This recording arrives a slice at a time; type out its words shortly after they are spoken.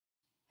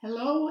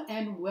Hello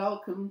and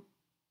welcome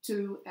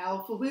to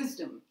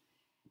Alphawisdom.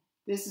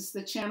 This is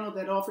the channel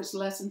that offers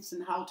lessons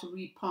in how to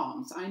read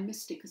palms. I'm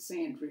Mystic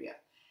Cassandria,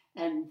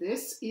 and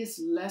this is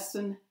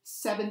lesson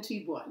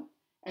 71.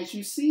 As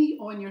you see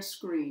on your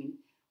screen,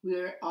 we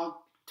are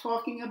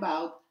talking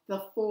about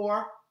the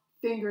 4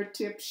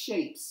 fingertip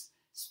shapes: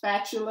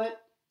 spatulate,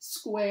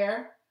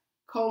 square,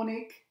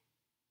 conic,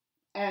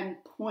 and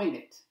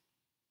pointed.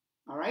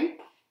 All right?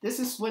 This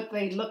is what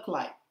they look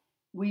like.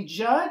 We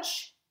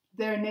judge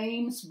their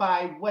names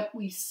by what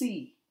we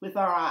see with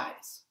our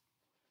eyes.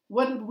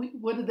 What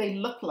do they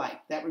look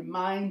like that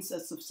reminds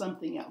us of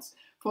something else?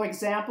 For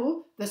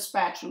example, the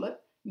spatula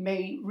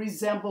may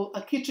resemble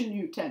a kitchen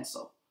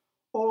utensil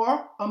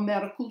or a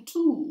medical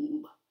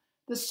tool.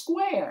 The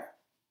square,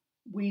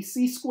 we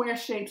see square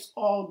shapes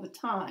all the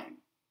time.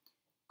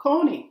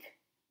 Conic,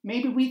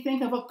 maybe we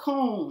think of a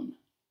cone.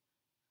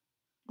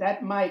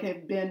 That might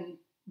have been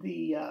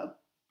the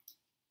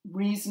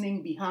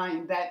reasoning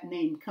behind that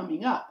name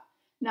coming up.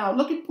 Now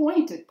look at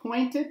pointed.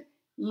 Pointed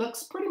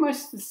looks pretty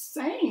much the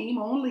same,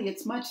 only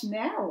it's much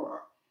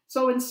narrower.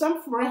 So in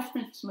some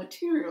reference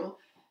material,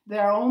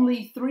 there are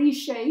only 3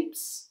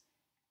 shapes,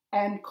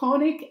 and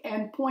conic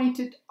and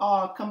pointed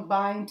are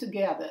combined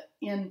together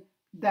in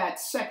that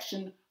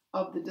section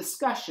of the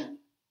discussion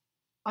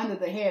under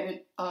the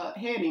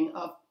heading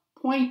of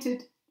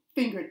pointed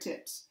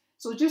fingertips.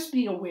 So just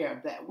be aware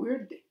of that.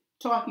 We're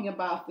talking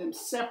about them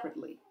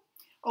separately.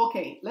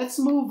 Okay, let's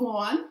move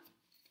on.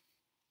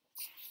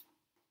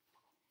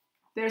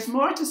 There's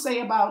more to say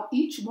about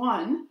each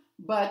one,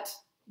 but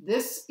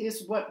this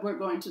is what we're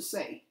going to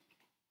say.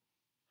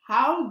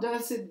 How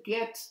does it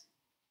get,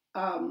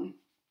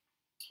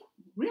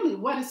 really,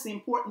 what is the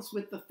importance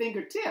with the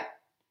fingertip?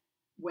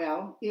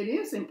 Well, it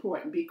is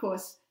important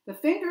because the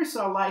fingers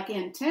are like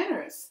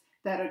antennas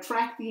that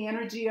attract the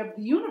energy of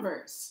the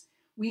universe.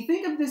 We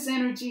think of this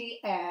energy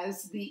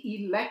as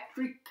the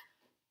electric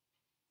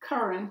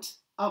current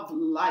of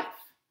life.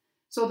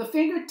 So the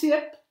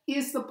fingertip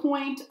is the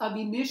point of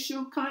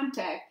initial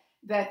contact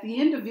that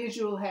the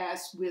individual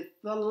has with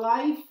the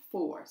life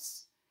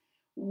force.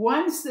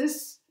 Once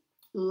this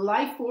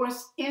life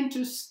force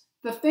enters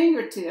the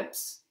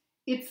fingertips,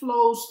 it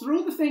flows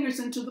through the fingers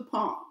into the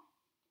palm,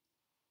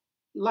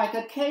 like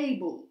a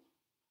cable.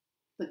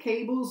 The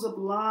cables of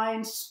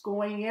lines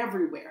going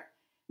everywhere.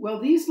 Well,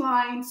 these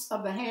lines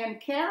of the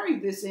hand carry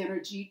this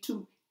energy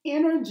to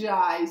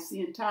energize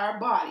the entire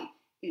body,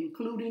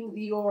 including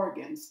the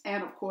organs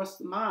and, of course,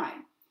 the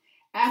mind.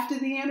 After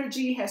the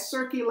energy has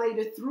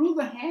circulated through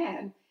the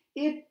hand,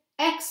 it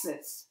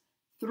exits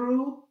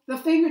through the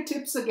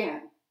fingertips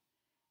again.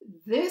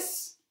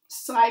 This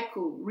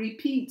cycle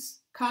repeats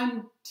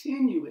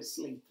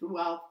continuously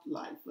throughout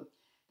life of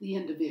the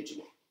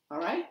individual. All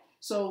right?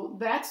 So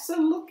that's a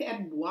look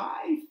at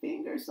why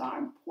fingers are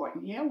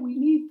important. Yeah, we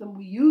need them,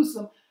 we use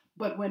them,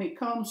 but when it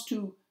comes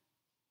to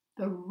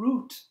the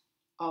root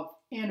of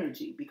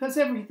energy, because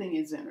everything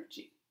is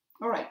energy.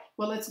 All right,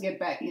 well, let's get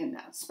back in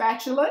now.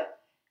 Spatula.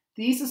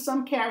 These are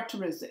some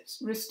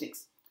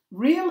characteristics.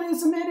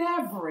 Realism in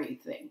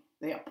everything.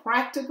 They are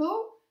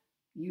practical,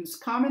 use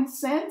common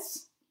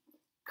sense,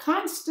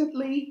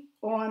 constantly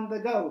on the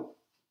go.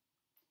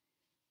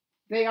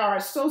 They are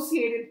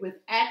associated with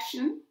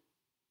action,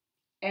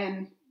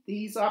 and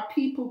these are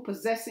people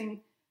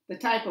possessing the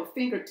type of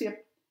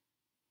fingertip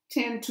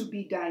tend to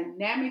be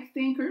dynamic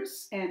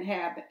thinkers and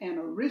have an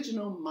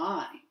original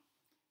mind.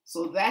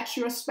 So that's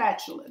your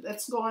spatula.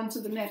 Let's go on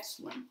to the next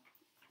one.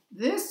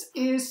 This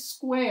is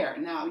square.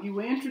 Now, you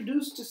were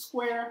introduced to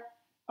square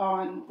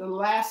on the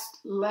last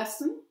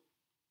lesson.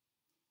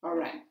 All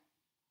right.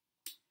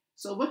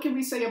 So what can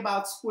we say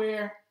about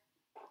square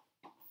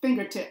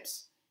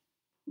fingertips?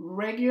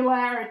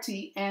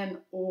 Regularity and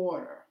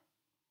order.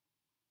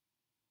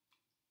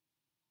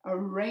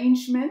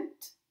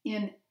 Arrangement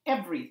in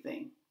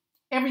everything.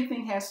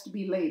 Everything has to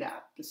be laid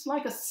out. It's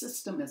like a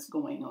system is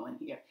going on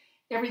here.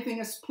 Everything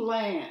is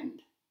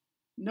planned.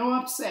 No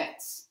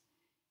upsets.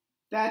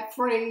 That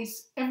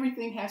phrase,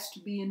 everything has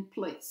to be in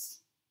place,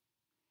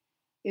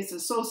 is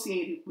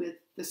associated with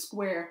the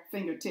square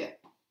fingertip.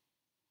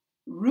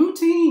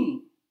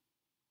 Routine,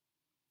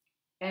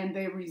 and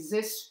they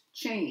resist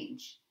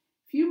change.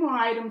 A few more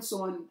items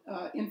on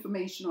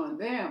information on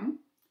them.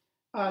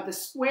 The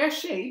square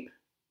shape,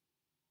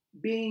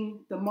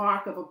 being the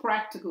mark of a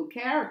practical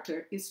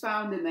character, is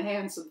found in the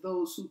hands of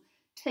those who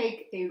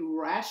take a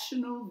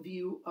rational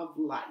view of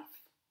life.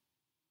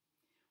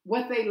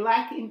 What they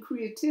lack in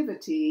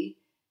creativity,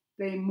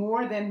 they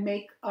more than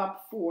make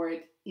up for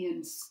it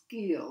in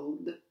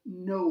skilled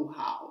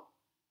know-how.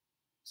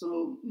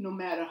 So no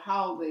matter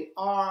how they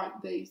are,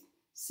 they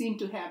seem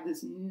to have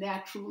this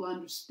natural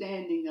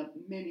understanding of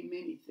many,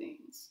 many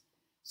things.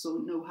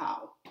 So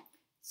know-how.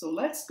 So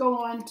let's go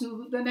on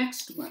to the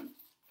next one.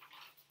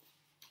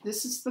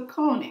 This is the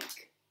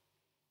conic.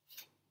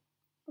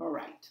 All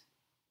right.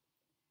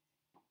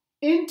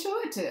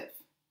 Intuitive.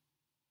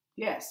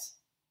 Yes.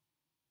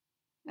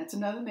 That's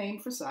another name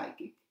for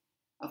psychic.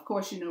 Of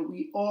course, you know,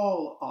 we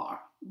all are.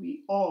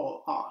 We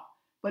all are.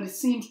 But it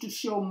seems to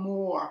show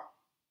more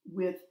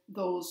with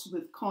those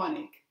with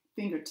conic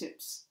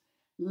fingertips.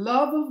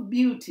 Love of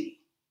beauty.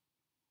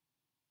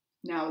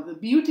 Now, the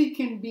beauty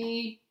can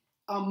be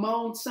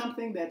among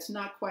something that's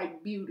not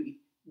quite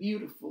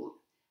beautiful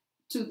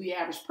to the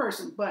average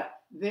person, but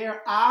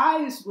their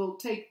eyes will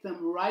take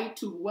them right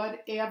to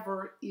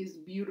whatever is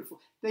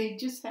beautiful. They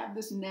just have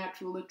this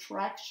natural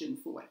attraction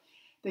for it.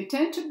 They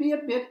tend to be a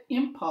bit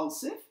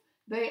impulsive.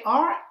 They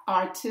are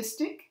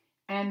artistic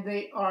and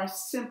they are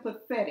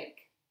sympathetic.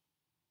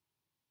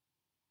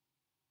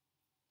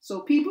 So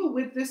people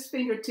with this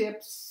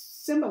fingertip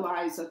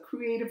symbolize a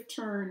creative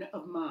turn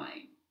of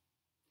mind.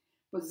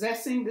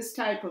 Possessing this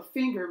type of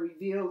finger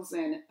reveals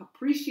an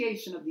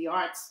appreciation of the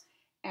arts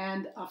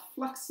and a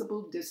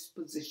flexible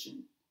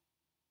disposition.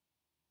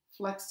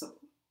 Flexible.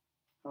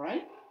 All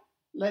right,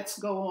 let's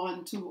go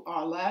on to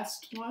our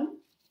last one.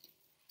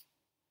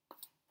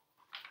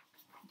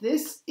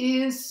 This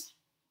is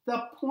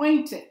the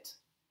pointed.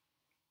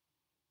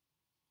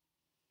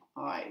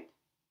 All right.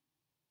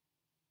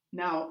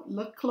 Now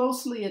look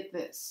closely at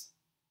this.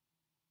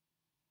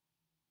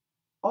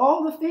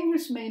 All the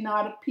fingers may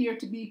not appear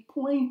to be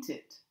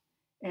pointed,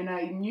 and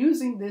I'm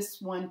using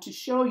this one to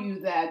show you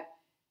that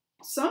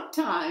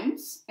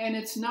sometimes, and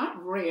it's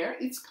not rare,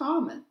 it's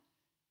common,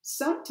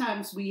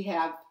 sometimes we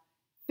have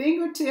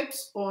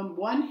fingertips on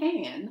one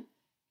hand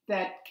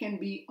that can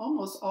be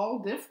almost all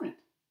different.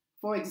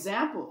 For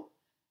example,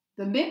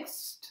 the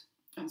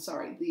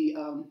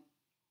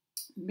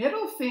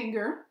middle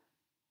finger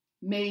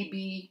may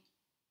be,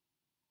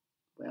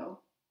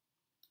 well,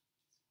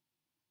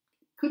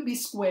 could be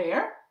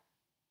square,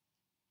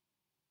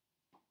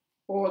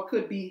 or it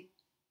could be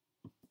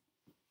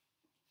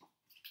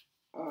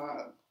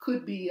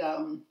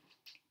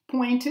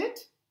pointed.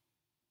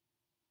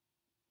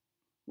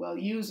 Well,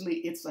 usually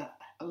it's a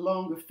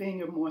longer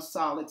finger, more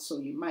solid, so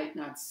you might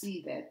not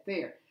see that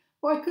there.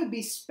 Or it could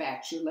be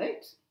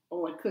spatulate,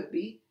 or it could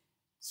be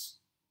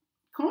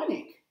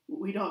conic.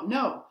 We don't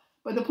know.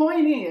 But the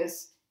point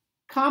is,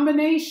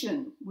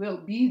 combination will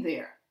be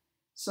there.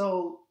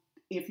 So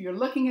if you're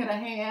looking at a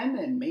hand,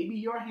 and maybe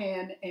your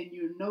hand, and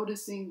you're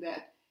noticing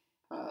that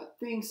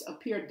things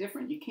appear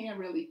different, you can't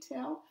really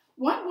tell.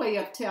 One way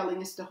of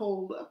telling is to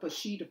hold up a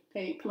sheet of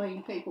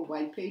plain paper,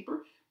 white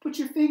paper, put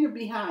your finger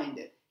behind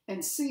it,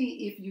 and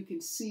see if you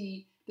can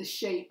see the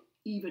shape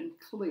even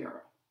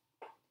clearer.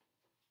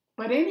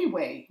 But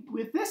anyway,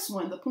 with this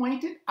one, the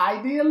pointed,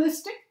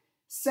 idealistic,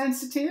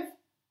 sensitive,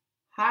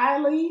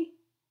 highly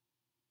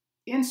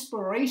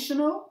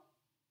inspirational,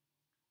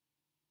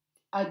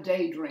 a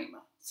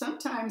daydreamer.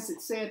 Sometimes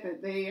it's said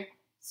that they're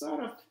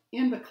sort of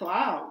in the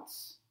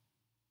clouds.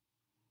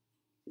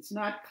 It's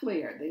not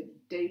clear. They're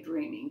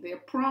daydreaming. They're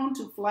prone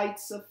to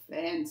flights of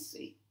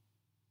fancy.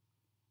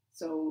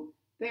 So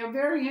they're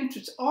very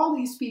interesting. All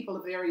these people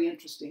are very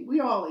interesting. We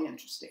all are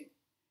interesting.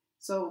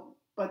 So,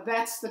 but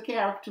that's the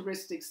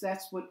characteristics.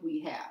 That's what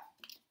we have.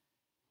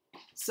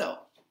 So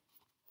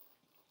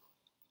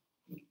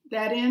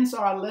that ends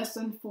our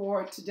lesson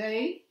for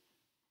today.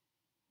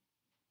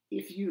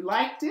 If you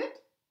liked it,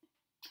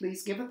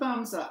 please give a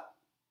thumbs up.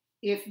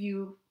 If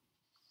you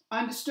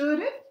understood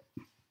it,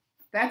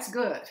 that's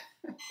good.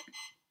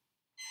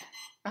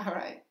 All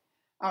right.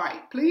 All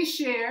right. Please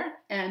share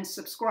and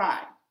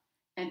subscribe.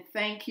 And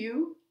thank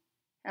you.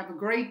 Have a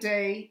great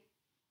day.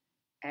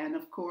 And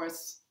of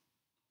course,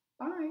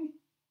 bye.